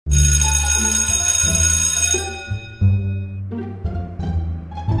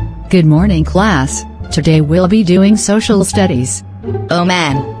Good morning, class. Today we'll be doing social studies. Oh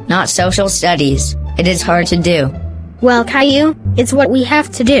man, not social studies. It is hard to do. Well, Caillou, it's what we have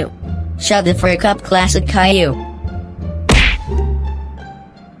to do. Shut the frick up, Classic Caillou.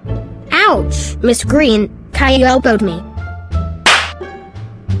 Ouch! Miss Green, Caillou elbowed me.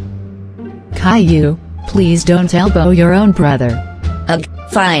 Caillou, please don't elbow your own brother. Ugh,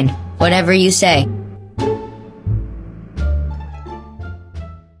 fine. Whatever you say.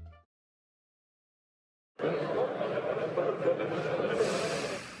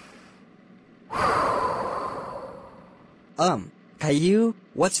 Caillou,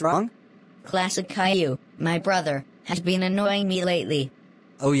 what's wrong? Classic Caillou, my brother, has been annoying me lately.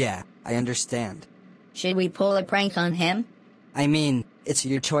 Oh yeah, I understand. Should we pull a prank on him? I mean, it's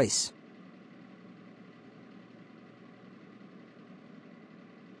your choice.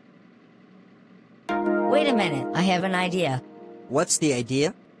 Wait a minute, I have an idea. What's the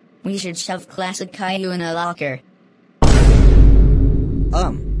idea? We should shove Classic Caillou in a locker.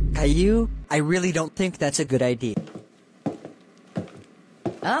 Caillou, I really don't think that's a good idea.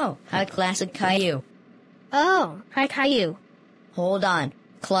 Oh, hi Classic Caillou. Oh, hi Caillou. Hold on,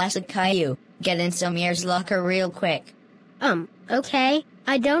 Classic Caillou, get in Samir's locker real quick. Okay,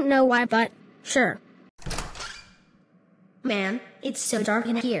 I don't know why, but sure. Man, it's so dark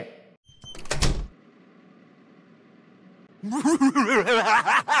in here. Caillou,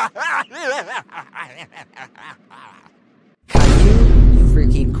 you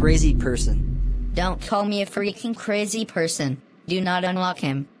freaking crazy person. Don't call me a freaking crazy person. Do not unlock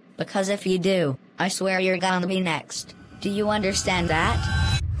him, because if you do, I swear you're gonna be next. Do you understand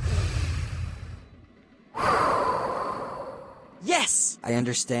that? Yes! I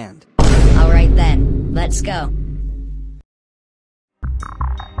understand. Alright then, let's go.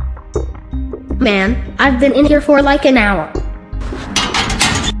 Man, I've been in here for like an hour.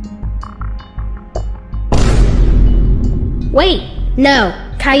 Wait, no,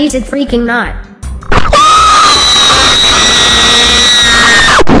 Caillou did freaking not.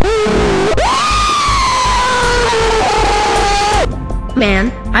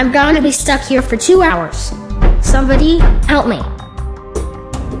 Man, I'm gonna be stuck here for 2 hours. Somebody, help me.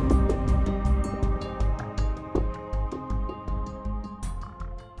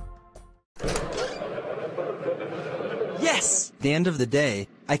 Yes! The end of the day,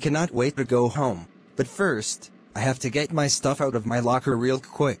 I cannot wait to go home. But first, I have to get my stuff out of my locker real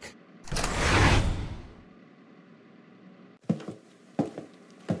quick.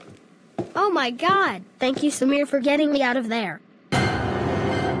 Oh my god, thank you Samir for getting me out of there.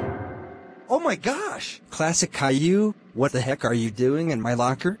 Oh my gosh! Classic Caillou, what the heck are you doing in my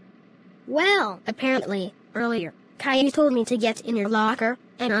locker? Well, apparently, earlier, Caillou told me to get in your locker,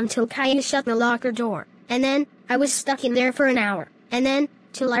 and until Caillou shut the locker door, and then, I was stuck in there for an hour, and then,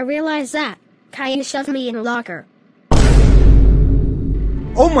 till I realized that, Caillou shoved me in a locker.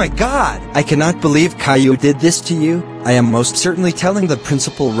 Oh my god! I cannot believe Caillou did this to you. I am most certainly telling the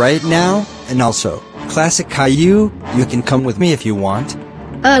principal right now, and also, Classic Caillou, you can come with me if you want.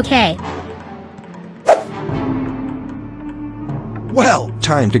 Okay. Well,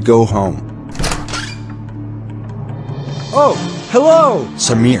 time to go home. Oh, hello,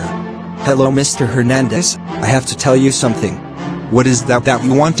 Samir. Hello, Mr. Hernandez. I have to tell you something. What is that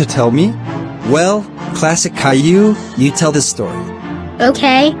you want to tell me? Well, Classic Caillou, you tell the story.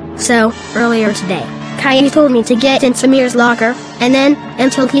 Okay, so, earlier today, Caillou told me to get in Samir's locker, and then,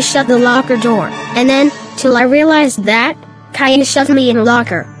 until he shut the locker door, and then, till I realized that, Caillou shoved me in a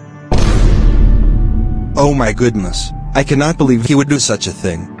locker. Oh my goodness. I cannot believe he would do such a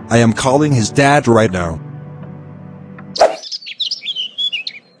thing. I am calling his dad right now.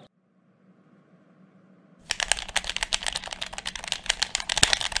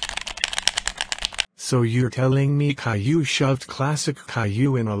 So you're telling me Caillou shoved Classic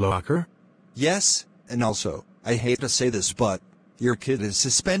Caillou in a locker? Yes, and also, I hate to say this but, your kid is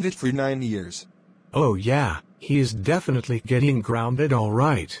suspended for 9 years. Oh yeah, he is definitely getting grounded,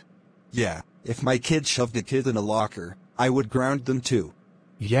 alright. Yeah, if my kid shoved a kid in a locker, I would ground them too.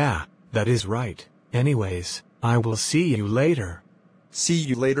 Yeah, that is right. Anyways, I will see you later. See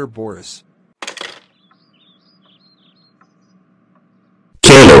you later, Boris.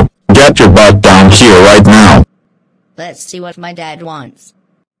 Caillou, get your butt down here right now. Let's see what my dad wants.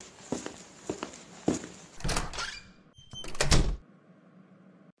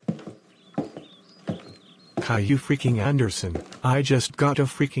 Caillou freaking Anderson, I just got a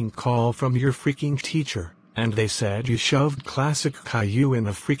freaking call from your freaking teacher, and they said you shoved Classic Caillou in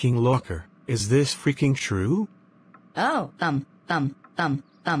a freaking locker. Is this freaking true? Oh,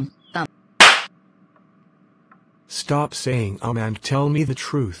 Stop saying and tell me the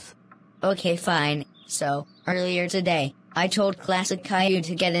truth. Okay, fine. So, earlier today, I told Classic Caillou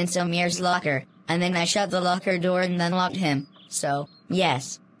to get in Samir's locker, and then I shut the locker door and then locked him. So,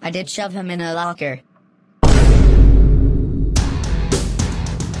 yes, I did shove him in a locker.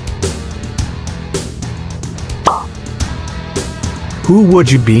 Who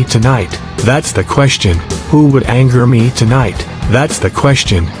would you be tonight? That's the question. Who would anger me tonight? That's the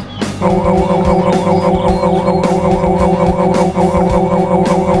question.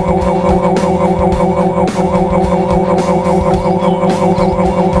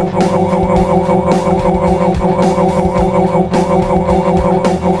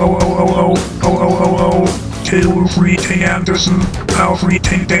 Caillou freaking Anderson, how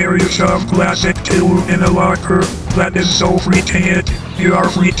freaking dare you shove Classic Caillou in a locker? That is so freaking it. You are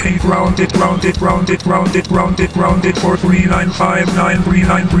freaking grounded for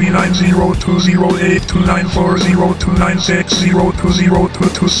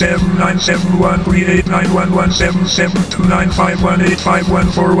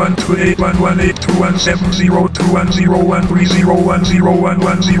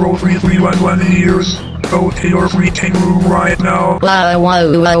years. Go to your freaking room right now.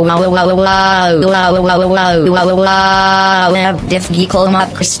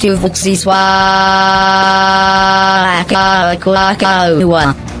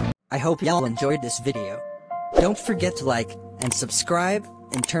 I hope y'all enjoyed this video. Don't forget to like and subscribe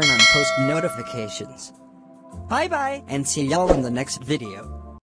and turn on post notifications. Bye bye and see y'all in the next video.